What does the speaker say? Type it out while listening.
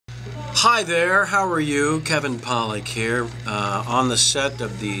Hi there, how are you? Kevin Pollak here, on the set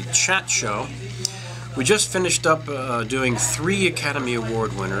of the chat show. We just finished up doing 3 Academy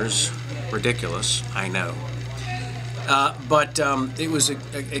Award winners. Ridiculous, I know. But it was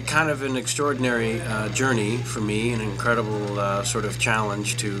a kind of an extraordinary journey for me, an incredible sort of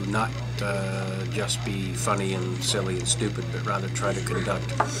challenge to not just be funny and silly and stupid, but rather try to conduct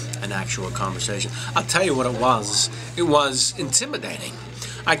an actual conversation. I'll tell you what it was. It was intimidating.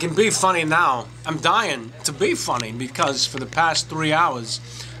 I can be funny now. I'm dying to be funny because for the past 3 hours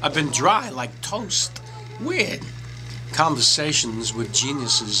I've been dry like toast. Weird. Conversations with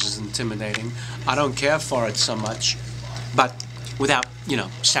geniuses is intimidating. I don't care for it so much. But without,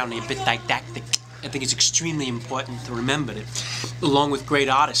 sounding a bit didactic, I think it's extremely important to remember that along with great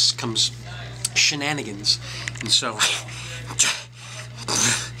artists comes shenanigans. And so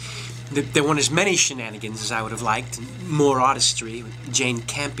there weren't as many shenanigans as I would have liked, and more artistry. Jane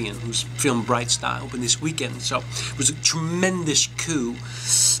Campion, whose film Bright Star opened this weekend, so it was a tremendous coup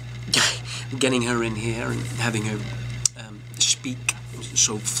getting her in here and having her speak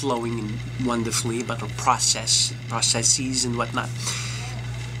so flowing and wonderfully about her processes and whatnot.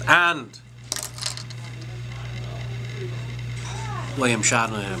 And William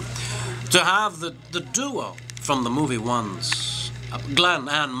Shatner, to have the duo from the movie Ones, Glen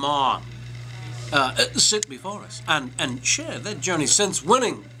and Ma, sit before us and share their journey since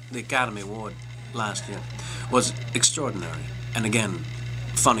winning the Academy Award last year was extraordinary, and again,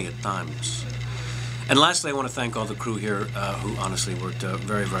 funny at times. And lastly, I want to thank all the crew here who honestly worked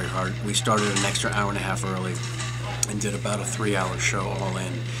very, very hard. We started an extra hour and a half early and did about a 3-hour show all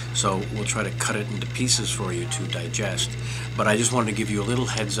in. So we'll try to cut it into pieces for you to digest. But I just wanted to give you a little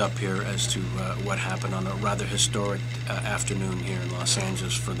heads up here as to what happened on a rather historic afternoon here in Los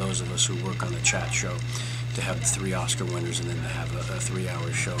Angeles for those of us who work on the chat show, to have the 3 Oscar winners and then to have a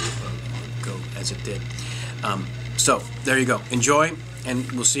 3-hour show go as it did. So there you go. Enjoy.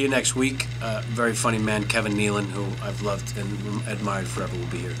 And we'll see you next week. Very funny man, Kevin Nealon, who I've loved and admired forever, will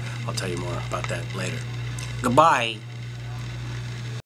be here. I'll tell you more about that later. Goodbye.